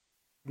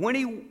when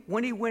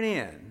he went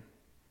in,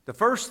 the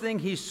first thing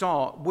he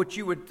saw, what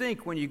you would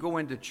think when you go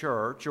into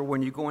church or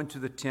when you go into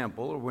the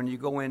temple or when you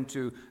go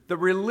into the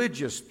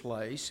religious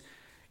place,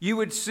 you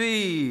would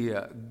see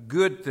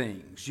good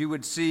things. You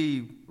would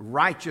see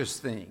righteous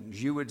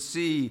things. You would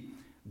see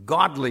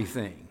godly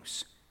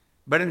things.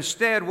 But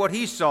instead, what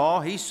he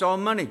saw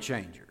money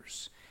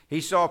changers.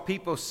 He saw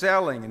people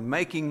selling and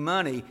making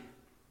money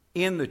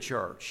in the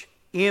church,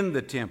 in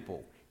the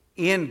temple,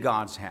 in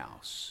God's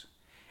house.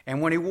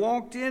 And when he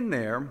walked in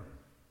there,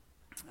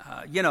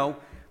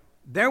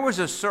 there was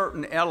a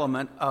certain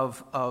element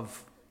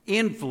of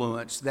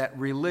influence that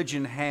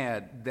religion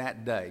had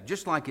that day,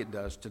 just like it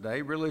does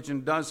today.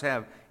 Religion does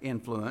have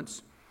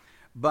influence.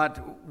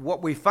 But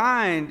what we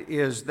find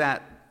is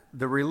that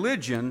the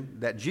religion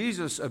that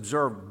Jesus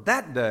observed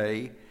that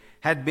day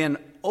had been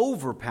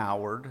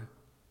overpowered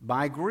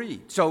by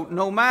greed. So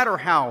no matter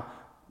how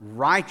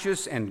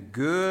righteous and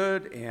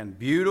good and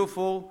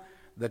beautiful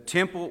the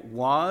temple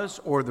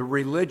was or the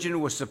religion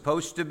was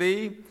supposed to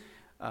be,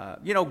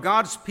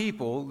 God's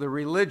people, the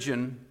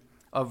religion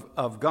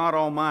of God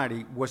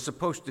Almighty, was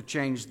supposed to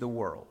change the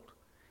world.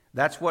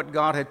 That's what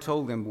God had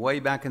told them way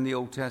back in the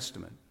Old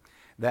Testament,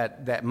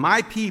 that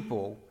my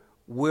people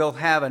will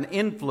have an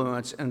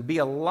influence and be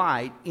a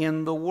light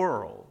in the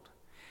world.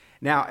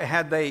 Now,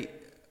 had they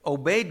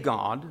obeyed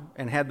God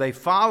and had they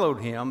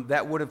followed Him,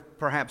 that would have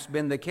perhaps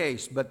been the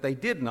case, but they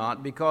did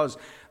not, because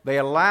they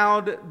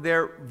allowed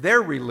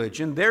their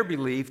religion, their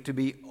belief, to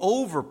be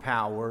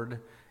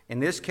overpowered, in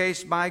this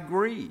case by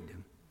greed.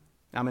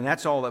 I mean,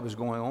 that's all that was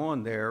going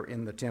on there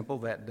in the temple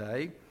that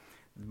day.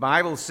 The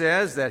Bible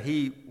says that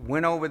he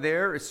went over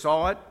there,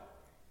 saw it,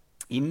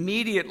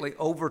 immediately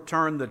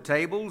overturned the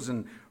tables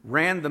and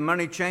ran the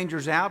money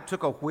changers out,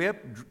 took a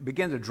whip,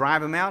 began to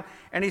drive them out.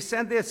 And he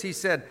said this, he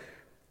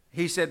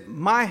said,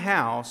 my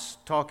house,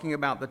 talking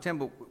about the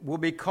temple, will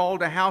be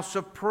called a house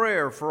of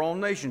prayer for all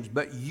nations,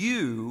 but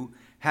you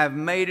have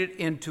made it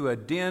into a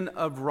den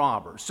of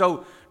robbers.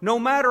 So no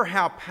matter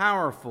how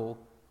powerful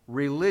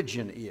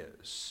religion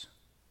is,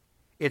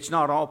 it's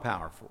not all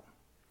powerful.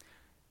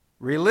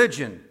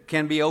 Religion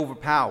can be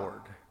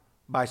overpowered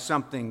by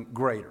something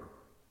greater.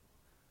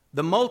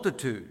 The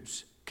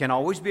multitudes can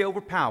always be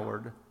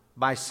overpowered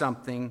by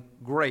something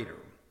greater.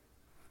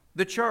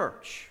 The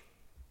church,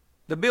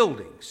 the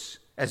buildings,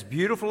 as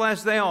beautiful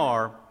as they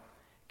are,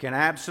 can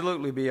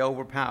absolutely be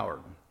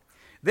overpowered.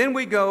 Then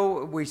we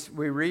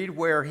read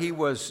where he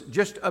was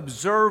just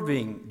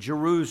observing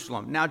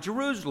Jerusalem. Now,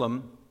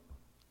 Jerusalem,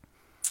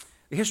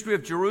 the history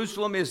of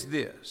Jerusalem is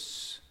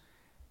this.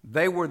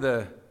 They were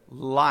the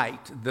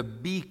light, the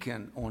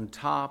beacon on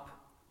top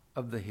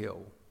of the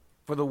hill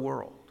for the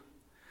world.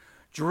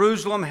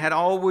 Jerusalem had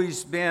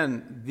always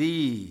been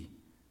the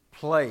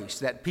place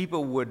that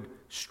people would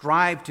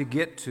strive to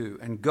get to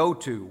and go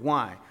to.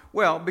 Why?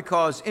 Well,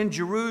 because in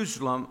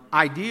Jerusalem,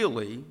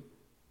 ideally,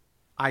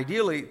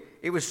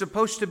 it was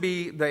supposed to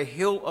be the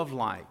hill of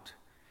light.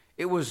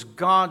 It was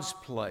God's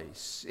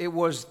place. It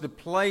was the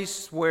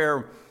place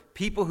where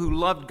people who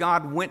loved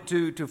God went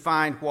to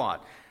find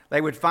what?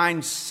 They would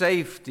find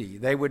safety.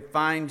 They would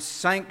find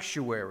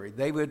sanctuary.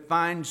 They would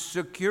find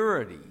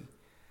security.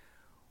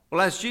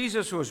 Well, as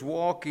Jesus was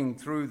walking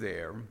through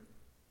there,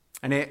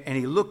 and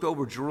he looked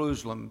over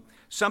Jerusalem,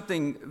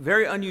 something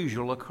very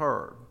unusual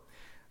occurred.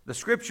 The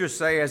scriptures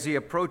say as he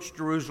approached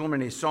Jerusalem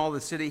and he saw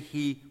the city,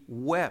 he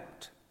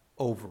wept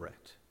over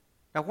it.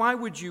 Now, why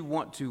would you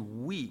want to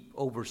weep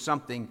over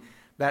something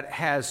that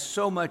has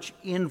so much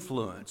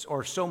influence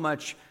or so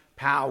much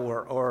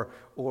power or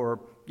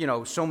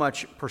so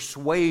much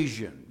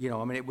persuasion?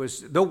 It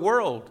was the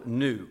world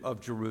knew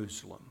of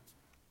Jerusalem.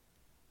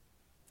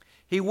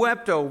 He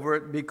wept over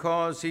it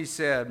because he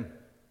said,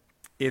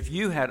 if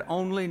you had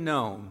only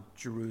known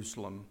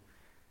Jerusalem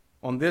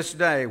on this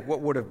day,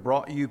 what would have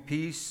brought you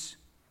peace?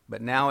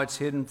 But now it's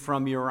hidden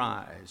from your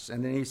eyes.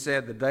 And then he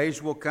said, the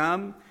days will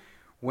come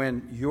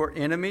when your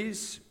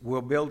enemies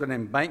will build an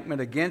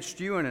embankment against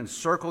you and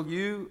encircle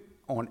you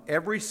on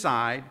every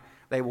side.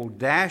 They will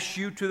dash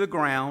you to the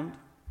ground,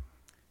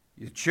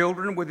 your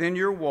children within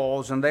your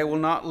walls, and they will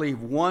not leave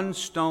one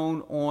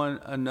stone on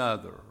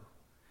another.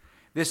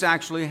 This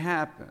actually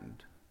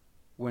happened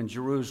when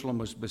Jerusalem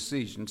was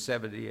besieged in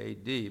 70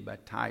 A.D. by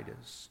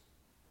Titus.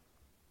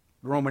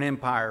 The Roman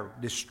Empire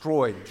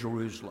destroyed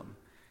Jerusalem,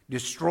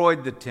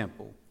 destroyed the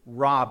temple,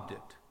 robbed it.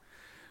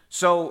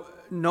 So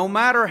no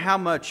matter how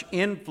much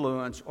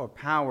influence or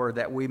power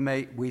that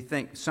we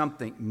think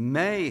something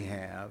may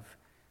have,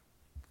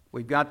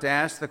 we've got to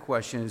ask the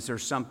question, is there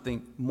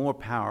something more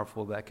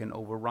powerful that can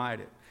override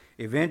it?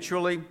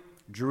 Eventually,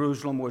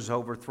 Jerusalem was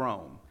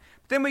overthrown.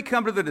 But then we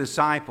come to the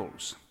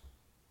disciples,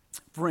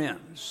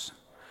 friends.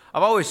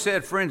 I've always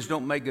said friends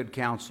don't make good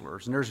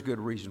counselors, and there's a good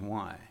reason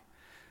why.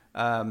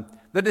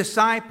 The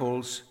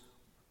disciples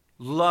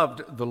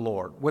loved the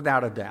Lord,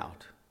 without a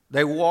doubt.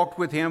 They walked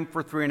with him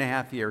for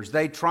 3.5 years.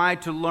 They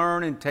tried to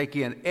learn and take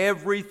in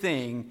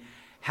everything.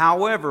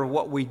 However,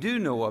 what we do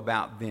know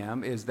about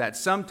them is that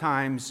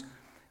sometimes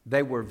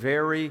they were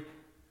very,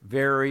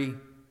 very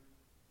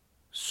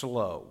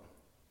slow.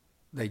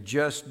 They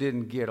just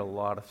didn't get a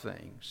lot of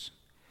things.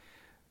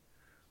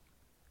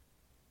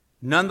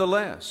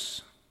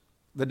 Nonetheless,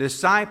 the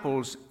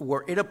disciples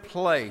were in a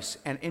place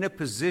and in a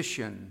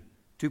position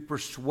to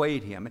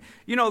persuade him.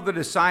 You know, the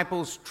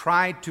disciples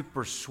tried to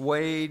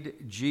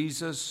persuade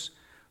Jesus,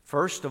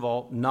 first of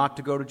all, not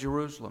to go to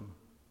Jerusalem.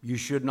 You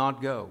should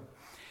not go.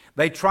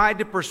 They tried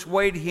to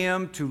persuade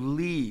him to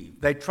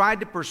leave. They tried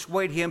to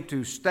persuade him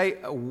to stay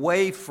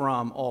away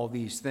from all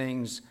these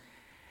things.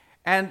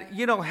 And,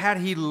 you know, had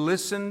he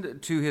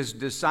listened to his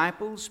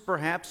disciples,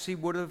 perhaps he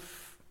would have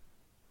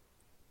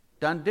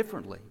done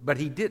differently. But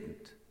he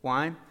didn't.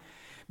 Why?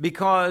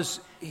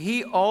 Because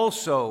he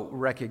also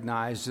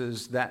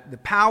recognizes that the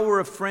power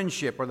of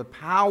friendship, or the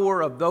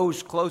power of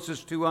those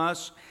closest to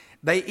us,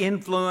 they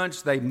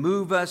influence, they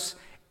move us.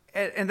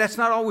 And that's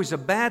not always a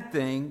bad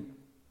thing,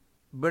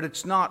 but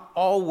it's not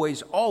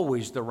always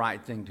the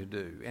right thing to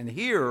do. And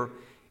here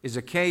is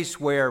a case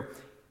where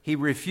he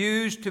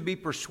refused to be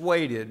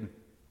persuaded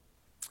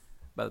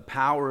by the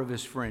power of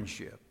his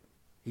friendship.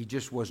 He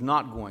just was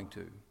not going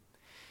to.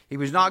 He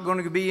was not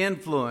going to be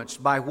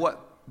influenced by what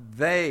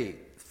they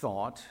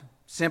thought,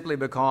 simply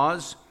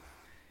because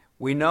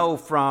we know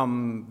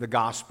from the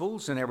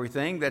Gospels and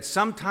everything that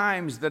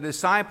sometimes the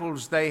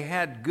disciples, they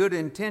had good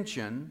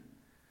intention,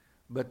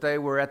 but they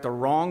were at the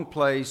wrong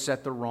place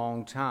at the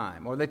wrong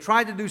time. Or they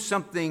tried to do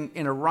something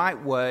in a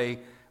right way,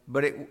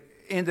 but it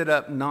ended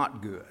up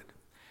not good.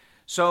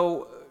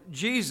 So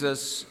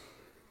Jesus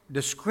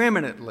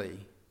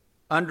discriminately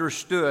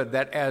understood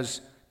that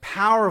as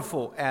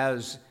powerful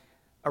as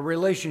a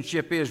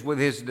relationship is with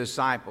his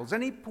disciples,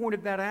 and he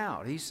pointed that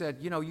out. He said,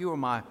 you know, you're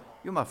my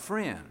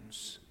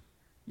friends,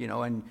 you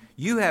know, and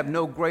you have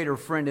no greater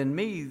friend in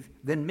me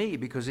than me,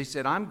 because he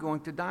said, I'm going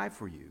to die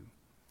for you.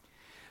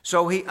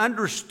 So he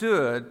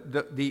understood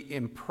the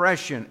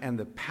impression and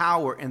the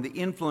power and the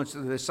influence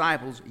of the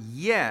disciples,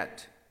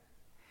 yet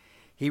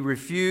he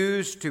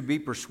refused to be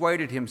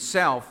persuaded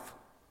himself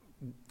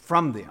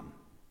from them,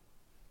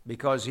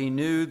 because he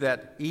knew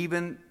that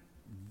even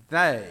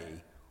they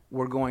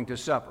were going to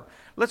suffer.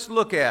 Let's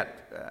look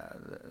at,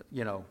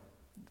 the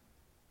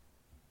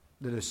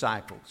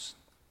disciples.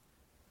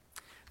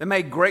 They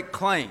made great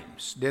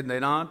claims, didn't they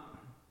not?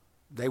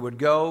 They would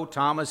go.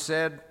 Thomas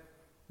said,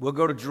 we'll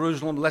go to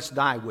Jerusalem, let's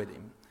die with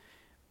him.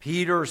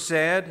 Peter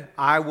said,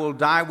 I will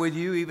die with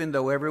you even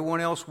though everyone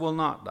else will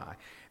not die.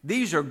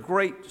 These are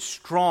great,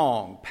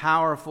 strong,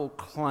 powerful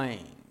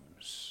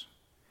claims.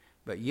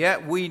 But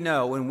yet we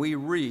know and we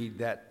read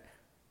that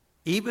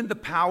even the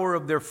power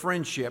of their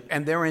friendship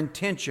and their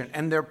intention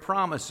and their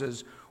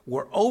promises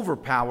were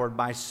overpowered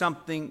by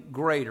something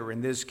greater.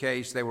 In this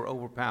case, they were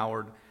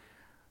overpowered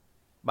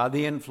by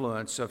the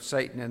influence of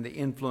Satan and the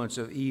influence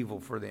of evil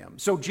for them.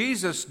 So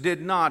Jesus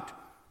did not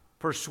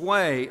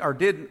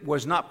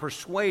was not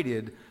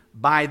persuaded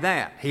by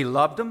that. He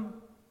loved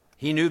them.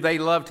 He knew they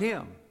loved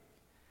him.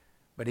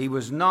 But he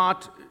was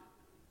not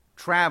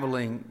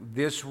traveling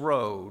this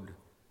road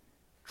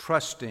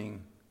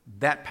trusting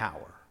that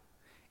power.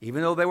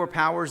 Even though they were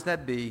powers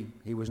that be,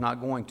 he was not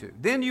going to.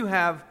 Then you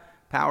have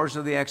powers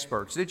of the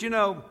experts. Did you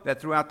know that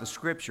throughout the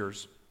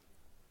scriptures,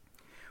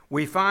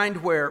 we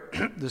find where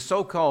the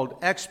so-called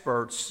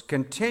experts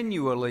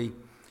continually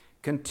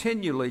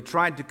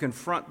tried to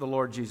confront the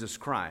Lord Jesus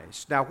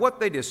Christ? Now, what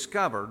they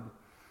discovered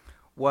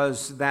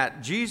was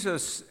that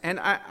Jesus, and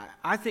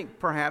I think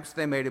perhaps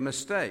they made a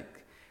mistake,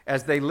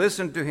 as they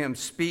listened to him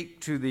speak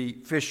to the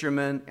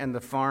fishermen and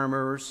the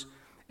farmers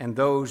and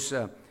those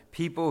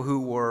people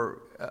who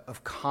were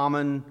of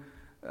common,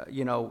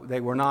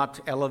 they were not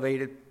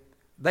elevated.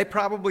 They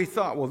probably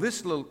thought, well,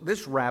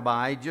 this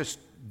rabbi just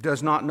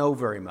does not know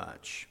very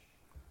much.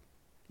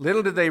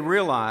 Little did they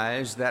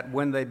realize that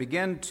when they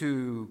began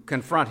to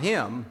confront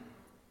him,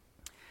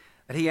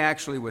 that he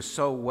actually was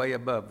so way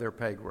above their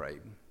pay grade.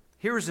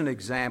 Here's an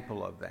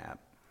example of that.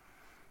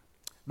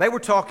 They were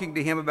talking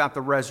to him about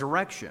the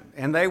resurrection,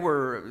 and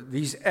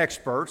these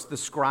experts, the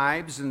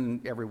scribes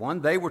and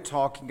everyone, they were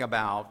talking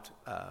about,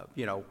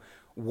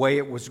 way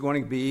it was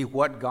going to be,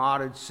 what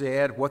God had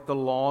said, what the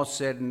law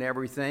said and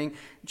everything.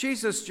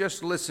 Jesus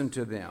just listened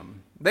to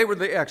them. They were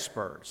the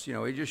experts.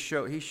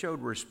 He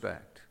showed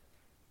respect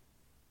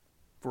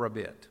for a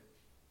bit.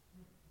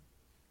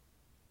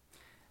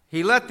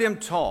 He let them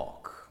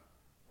talk.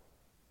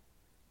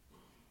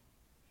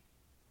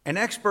 And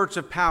experts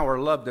of power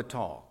love to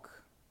talk,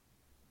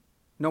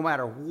 no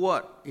matter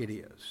what it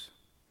is.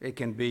 It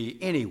can be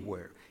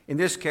anywhere. In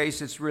this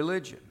case, it's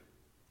religion.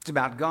 It's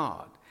about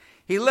God.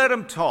 He let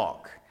them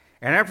talk.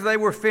 And after they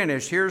were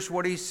finished, here's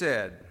what he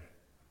said.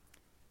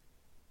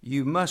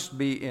 You must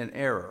be in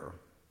error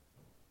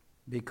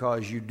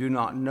because you do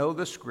not know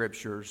the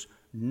scriptures,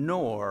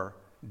 nor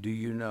do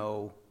you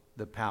know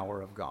the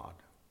power of God.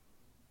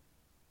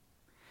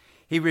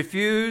 He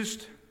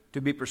refused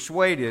to be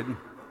persuaded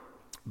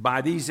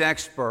by these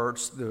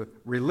experts, the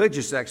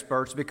religious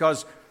experts,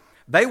 because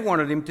they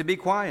wanted him to be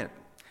quiet.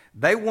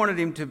 They wanted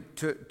him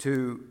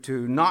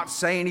to not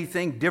say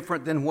anything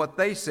different than what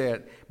they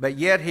said, but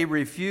yet he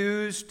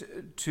refused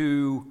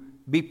to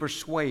be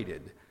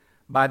persuaded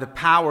by the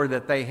power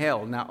that they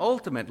held. Now,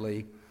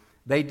 ultimately,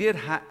 they did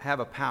have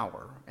a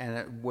power,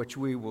 and which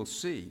we will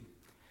see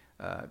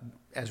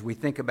as we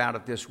think about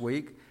it this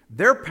week.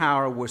 Their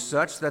power was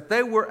such that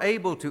they were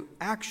able to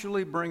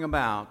actually bring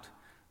about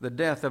the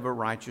death of a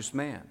righteous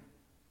man.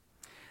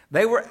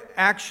 They were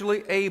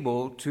actually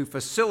able to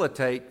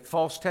facilitate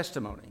false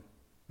testimony.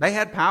 They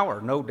had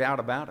power, no doubt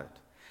about it.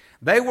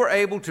 They were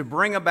able to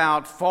bring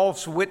about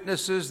false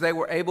witnesses. They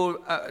were able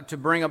to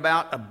bring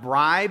about a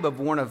bribe of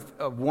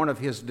one of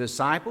his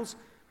disciples.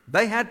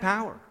 They had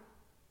power.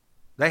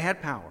 They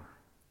had power.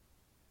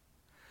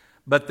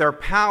 But their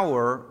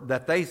power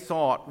that they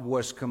thought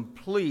was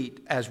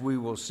complete, as we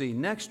will see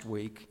next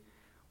week,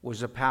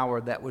 was a power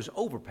that was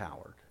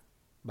overpowered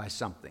by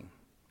something.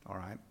 All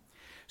right?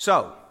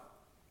 So,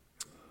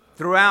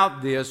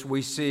 throughout this,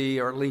 we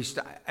see, or at least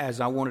as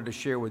I wanted to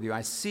share with you,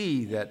 I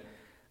see that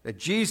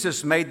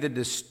Jesus made the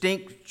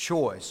distinct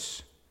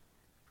choice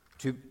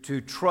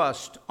to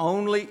trust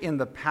only in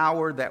the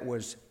power that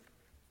was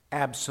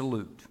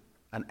absolute,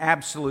 an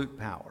absolute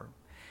power.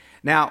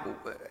 Now,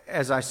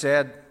 as I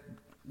said,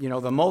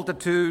 the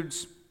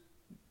multitudes,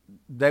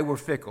 they were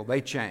fickle.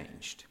 They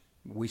changed.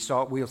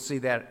 We'll see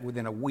that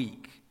within a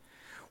week.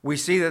 We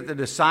see that the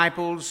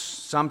disciples,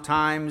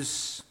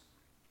 sometimes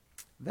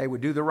they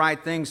would do the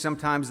right thing,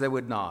 sometimes they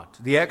would not.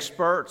 The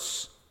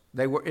experts,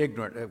 they were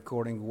ignorant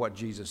according to what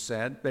Jesus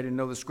said. They didn't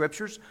know the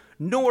Scriptures,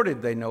 nor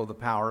did they know the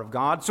power of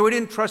God, so he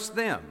didn't trust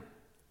them.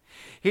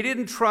 He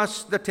didn't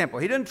trust the temple.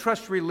 He didn't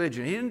trust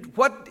religion.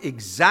 What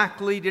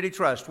exactly did he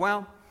trust?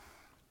 Well,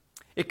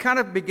 it kind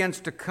of begins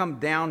to come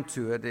down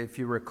to it, if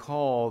you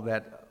recall,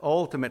 that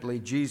ultimately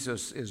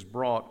Jesus is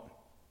brought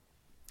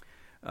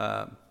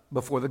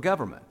before the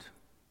government,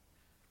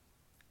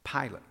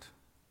 Pilate.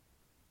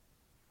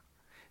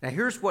 Now,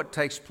 here's what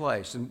takes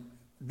place, and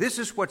this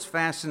is what's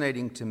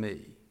fascinating to me.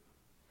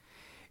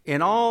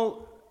 In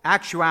all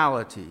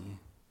actuality,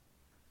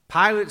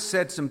 Pilate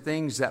said some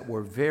things that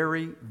were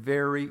very,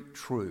 very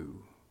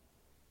true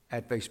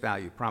at face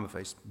value, prima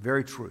facie,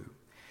 very true.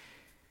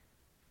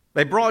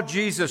 They brought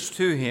Jesus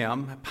to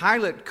him.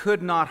 Pilate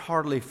could not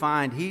hardly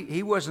find,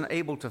 he wasn't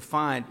able to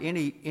find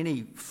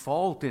any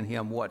fault in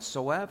him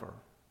whatsoever.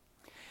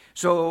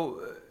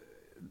 So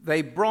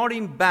they brought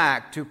him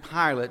back to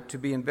Pilate to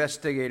be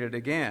investigated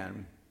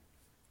again.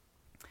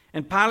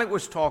 And Pilate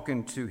was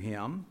talking to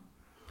him.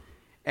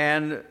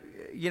 And,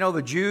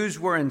 the Jews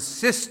were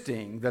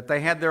insisting that they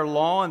had their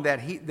law and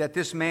that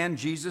this man,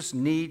 Jesus,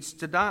 needs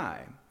to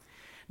die.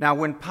 Now,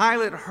 when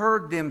Pilate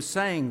heard them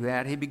saying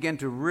that, he began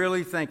to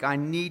really think, I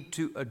need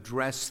to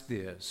address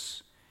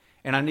this,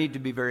 and I need to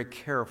be very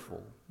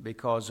careful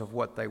because of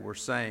what they were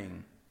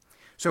saying.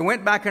 So he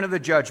went back into the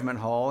judgment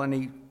hall, and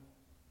he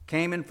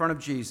came in front of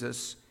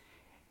Jesus,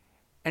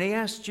 and he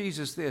asked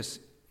Jesus this,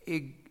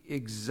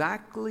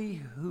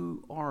 exactly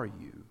who are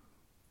you?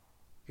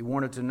 He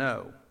wanted to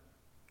know,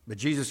 but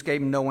Jesus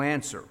gave him no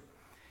answer.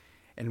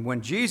 And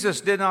when Jesus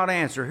did not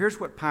answer,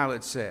 here's what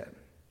Pilate said.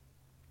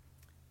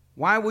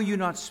 Why will you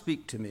not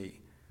speak to me?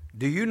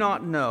 Do you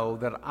not know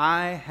that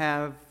I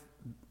have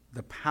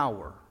the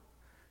power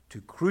to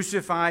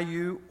crucify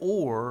you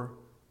or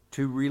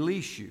to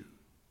release you?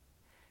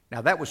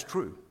 Now that was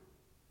true,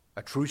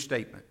 a true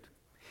statement.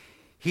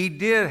 He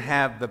did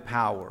have the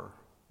power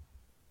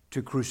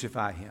to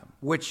crucify him,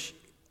 which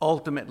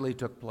ultimately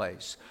took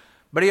place.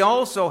 But he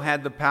also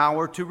had the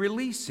power to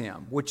release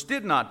him, which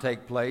did not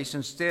take place.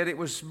 Instead, it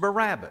was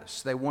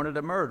Barabbas. They wanted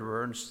a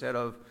murderer instead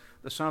of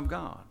the Son of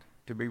God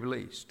to be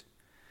released.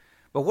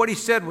 But what he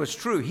said was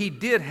true. He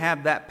did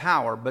have that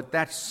power, but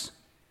that's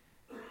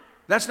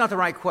not the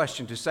right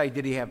question to say,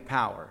 did he have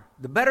power?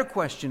 The better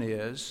question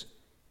is,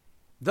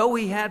 though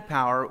he had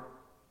power,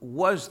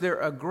 was there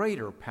a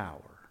greater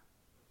power?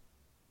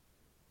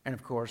 And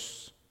of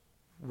course,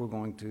 we're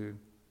going to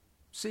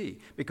see,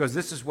 because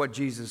this is what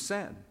Jesus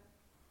said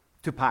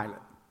to Pilate.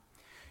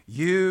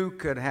 You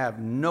could have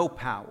no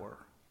power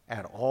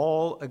at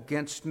all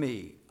against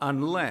me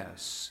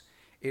unless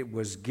it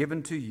was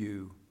given to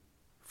you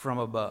from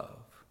above.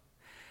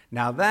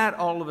 Now that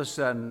all of a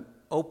sudden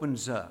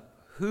opens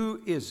up,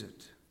 who is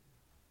it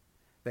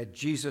that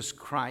Jesus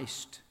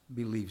Christ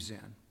believes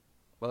in?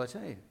 Well, I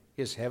tell you,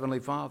 his heavenly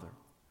Father.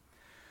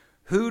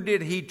 Who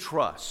did he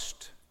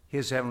trust?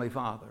 His heavenly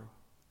Father.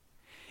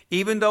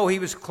 Even though he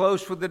was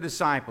close with the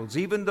disciples,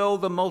 even though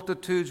the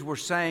multitudes were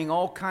saying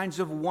all kinds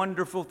of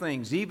wonderful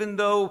things, even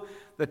though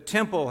the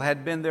temple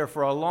had been there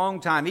for a long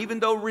time,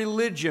 even though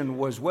religion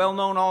was well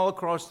known all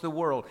across the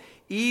world,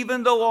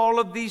 even though all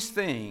of these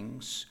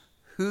things,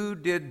 who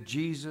did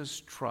Jesus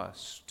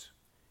trust?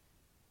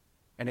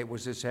 And it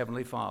was his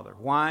heavenly Father.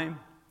 Why?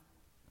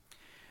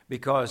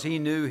 Because he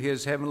knew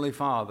his heavenly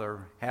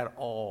Father had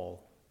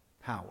all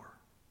power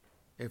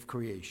of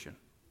creation.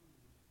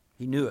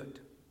 He knew it.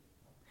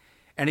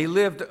 And he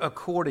lived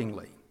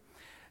accordingly.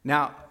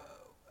 Now,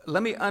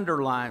 let me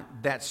underline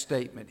that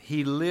statement.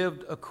 He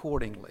lived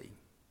accordingly.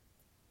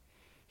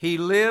 He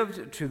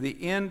lived to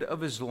the end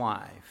of his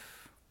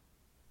life,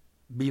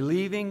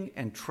 believing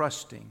and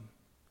trusting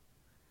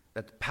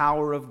that the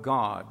power of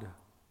God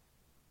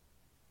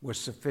was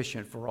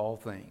sufficient for all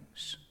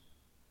things.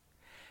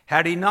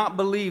 Had he not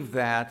believed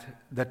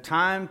that, the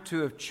time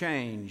to have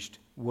changed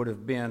would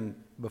have been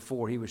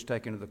before he was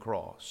taken to the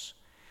cross.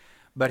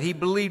 But he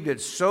believed it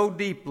so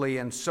deeply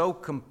and so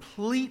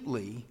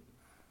completely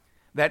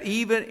that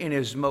even in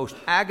his most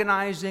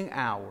agonizing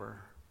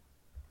hour,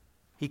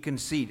 he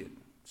conceded.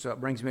 So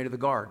it brings me to the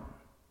garden.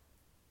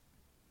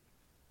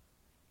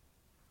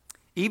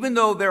 Even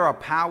though there are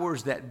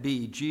powers that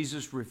be,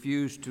 Jesus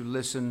refused to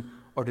listen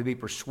or to be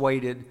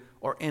persuaded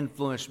or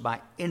influenced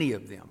by any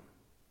of them.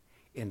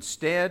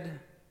 Instead,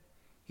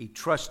 he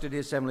trusted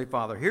his Heavenly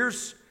Father.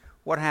 Here's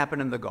what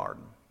happened in the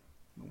garden.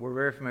 We're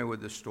very familiar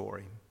with this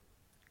story.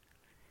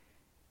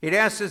 He'd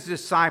asked his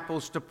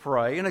disciples to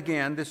pray, and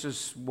again, this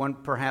is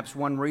perhaps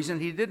one reason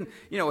he didn't.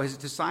 His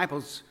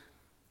disciples,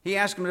 he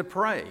asked them to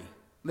pray.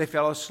 They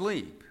fell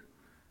asleep,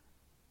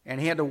 and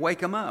he had to wake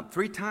them up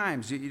 3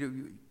 times.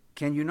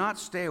 Can you not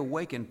stay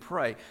awake and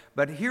pray?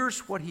 But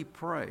here's what he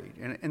prayed,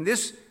 and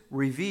this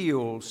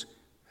reveals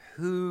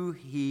who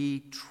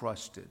he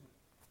trusted.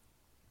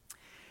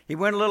 He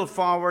went a little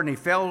forward and he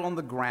fell on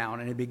the ground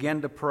and he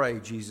began to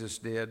pray, Jesus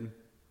did.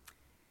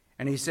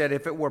 And he said,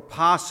 if it were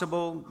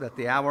possible that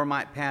the hour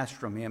might pass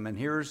from him. And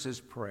here's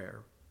his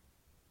prayer.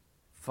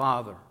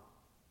 Father,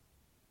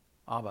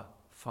 Abba,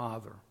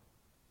 Father,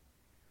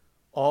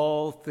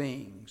 all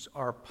things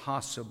are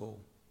possible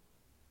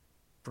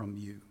from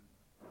you.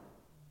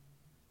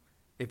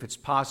 If it's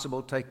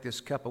possible, take this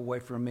cup away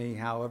from me.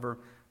 However,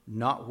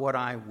 not what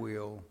I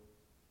will,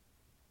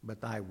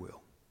 but thy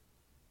will.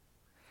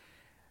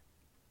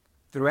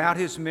 Throughout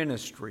his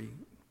ministry,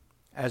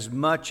 as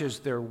much as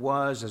there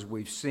was, as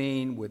we've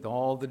seen, with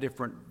all the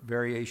different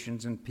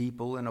variations in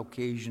people and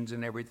occasions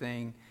and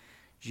everything,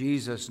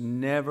 Jesus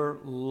never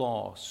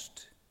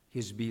lost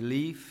his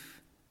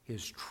belief,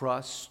 his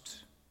trust,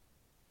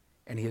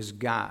 and his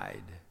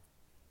guide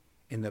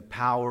in the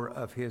power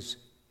of his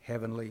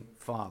Heavenly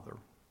Father.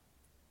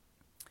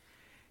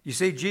 You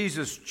see,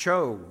 Jesus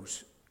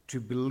chose to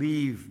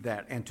believe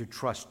that and to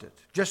trust it,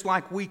 just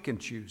like we can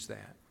choose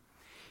that.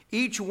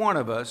 Each one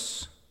of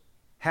us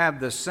have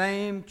the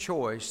same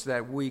choice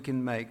that we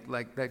can make,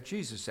 like that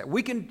Jesus said.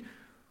 We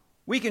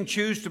can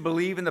choose to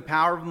believe in the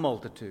power of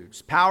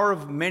multitudes, power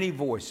of many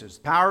voices,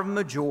 power of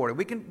majority.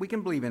 We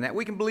can believe in that.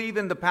 We can believe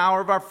in the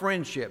power of our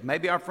friendship.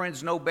 Maybe our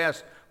friends know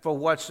best for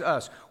what's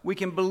us. We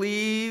can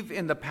believe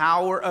in the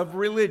power of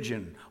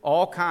religion,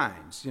 all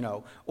kinds,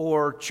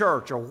 or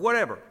church or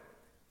whatever.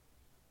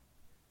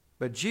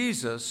 But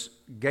Jesus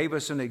gave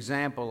us an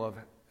example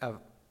of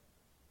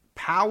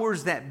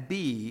powers that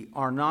be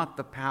are not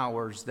the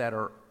powers that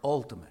are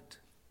ultimate.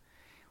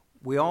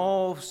 We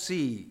all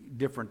see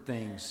different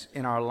things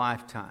in our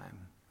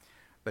lifetime.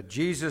 But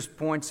Jesus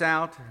points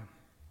out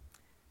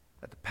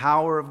that the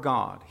power of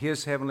God,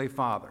 his Heavenly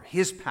Father,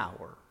 his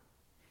power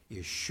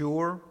is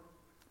sure,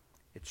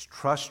 it's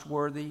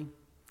trustworthy,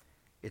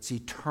 it's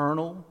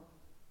eternal,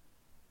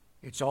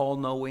 it's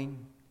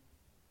all-knowing,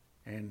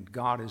 and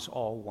God is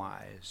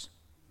all-wise.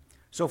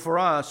 So for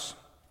us,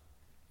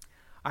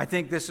 I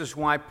think this is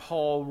why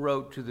Paul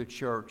wrote to the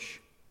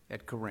church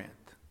at Corinth.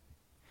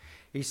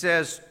 He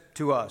says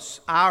to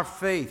us, our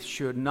faith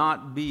should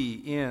not be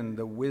in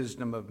the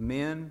wisdom of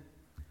men,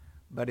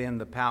 but in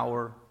the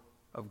power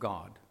of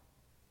God.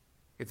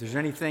 If there's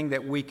anything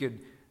that we could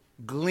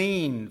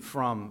glean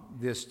from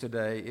this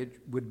today,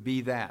 it would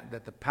be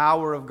that the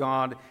power of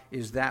God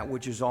is that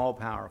which is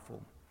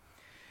all-powerful.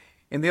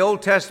 In the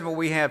Old Testament,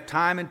 we have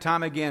time and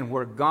time again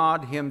where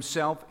God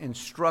himself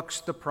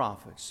instructs the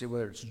prophets,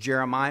 whether it's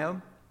Jeremiah,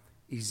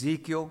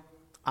 Ezekiel,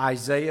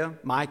 Isaiah,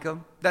 Micah,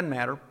 doesn't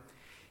matter.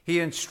 He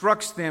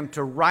instructs them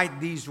to write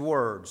these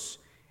words.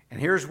 And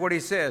here's what he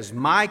says.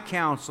 My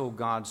counsel,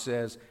 God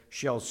says,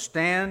 shall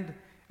stand,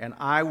 and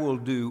I will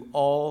do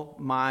all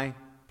my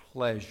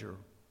pleasure.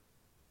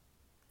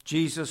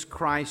 Jesus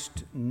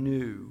Christ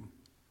knew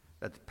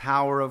that the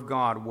power of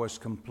God was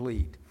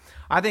complete.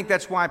 I think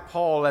that's why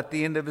Paul, at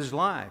the end of his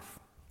life,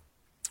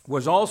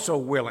 was also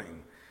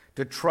willing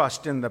to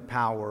trust in the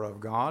power of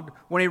God.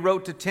 When he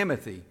wrote to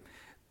Timothy,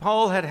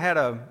 Paul had had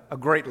a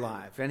great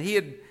life, and he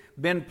had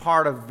been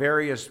part of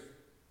various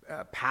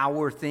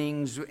power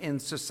things in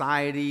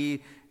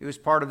society. He was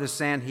part of the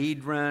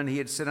Sanhedrin. He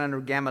had sit under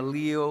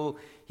Gamaliel.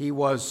 He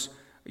was,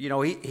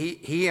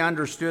 he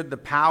understood the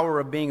power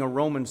of being a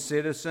Roman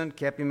citizen,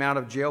 kept him out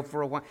of jail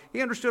for a while.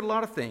 He understood a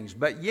lot of things,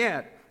 but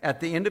yet, at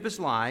the end of his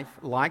life,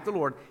 like the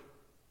Lord,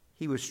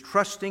 he was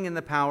trusting in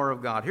the power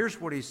of God. Here's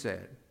what he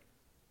said.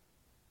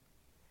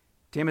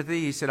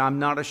 Timothy, he said, I'm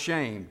not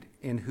ashamed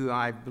in who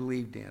I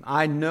believed in.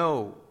 I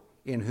know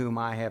in whom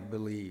I have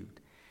believed.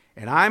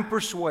 And I'm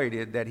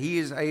persuaded that he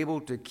is able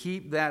to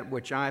keep that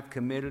which I've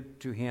committed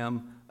to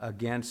him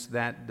against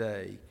that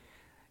day.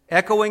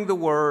 Echoing the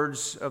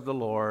words of the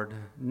Lord,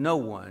 no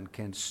one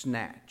can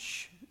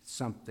snatch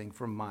something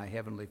from my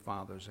Heavenly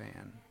Father's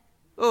hand.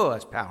 Oh,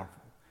 that's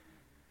powerful.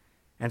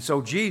 And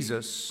so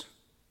Jesus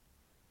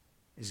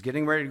is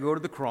getting ready to go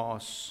to the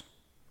cross.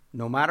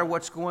 No matter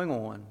what's going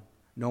on,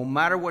 no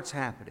matter what's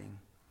happening,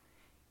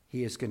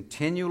 he is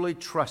continually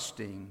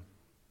trusting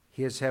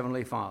his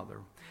heavenly Father.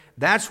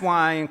 That's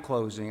why, in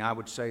closing, I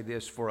would say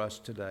this for us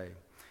today.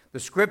 The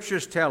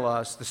Scriptures tell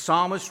us, the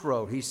psalmist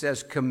wrote, he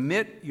says,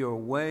 commit your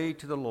way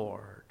to the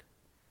Lord.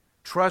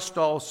 Trust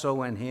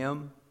also in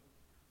him,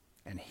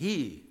 and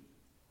he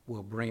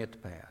will bring it to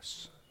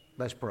pass.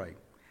 Let's pray.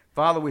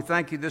 Father, we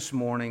thank you this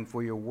morning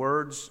for your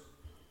words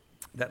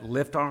that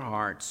lift our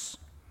hearts,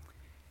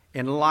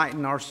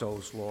 enlighten our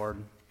souls, Lord.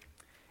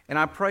 And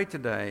I pray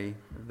today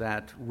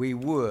that we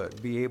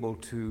would be able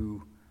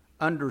to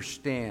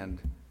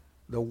understand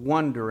the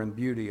wonder and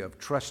beauty of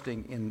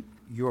trusting in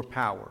your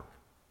power.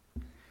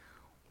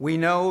 We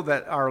know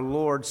that our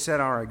Lord set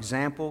our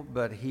example,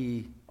 but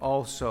he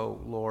also,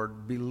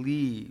 Lord,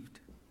 believed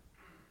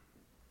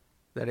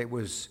that it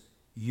was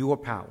your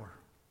power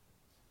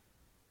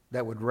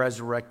that would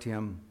resurrect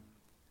him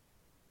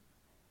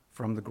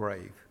from the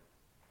grave.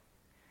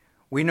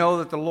 We know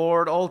that the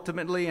Lord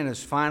ultimately in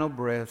his final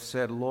breath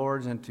said,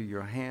 Lord, into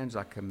your hands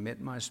I commit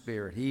my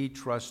spirit. He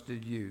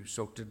trusted you.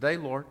 So today,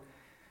 Lord,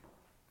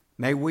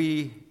 may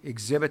we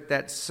exhibit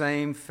that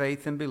same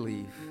faith and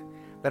belief,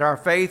 that our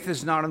faith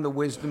is not in the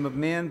wisdom of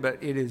men,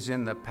 but it is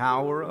in the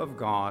power of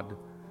God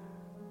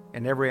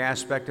in every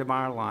aspect of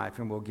our life.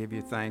 And we'll give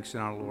you thanks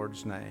in our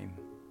Lord's name.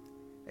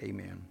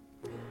 Amen.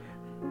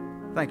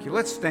 Thank you.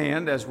 Let's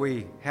stand as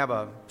we have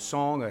a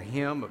song, a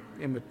hymn, an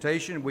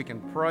invitation. We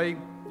can pray.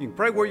 You can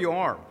pray where you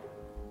are.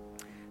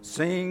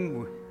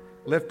 Sing,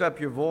 lift up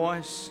your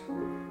voice.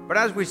 But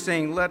as we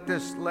sing, let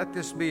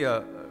this be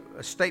a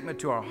statement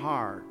to our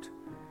heart.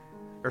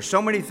 There are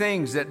so many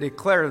things that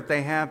declare that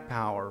they have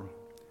power,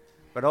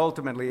 but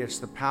ultimately it's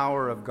the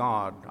power of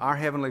God, our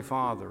Heavenly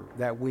Father,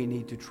 that we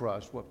need to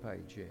trust. What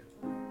page yet?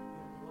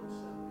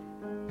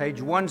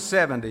 Page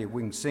 170.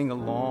 We can sing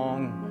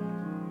along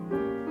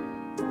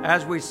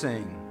as we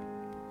sing.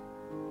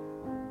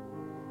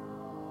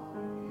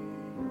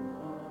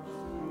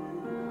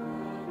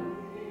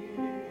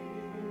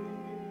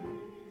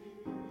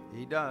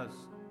 He does.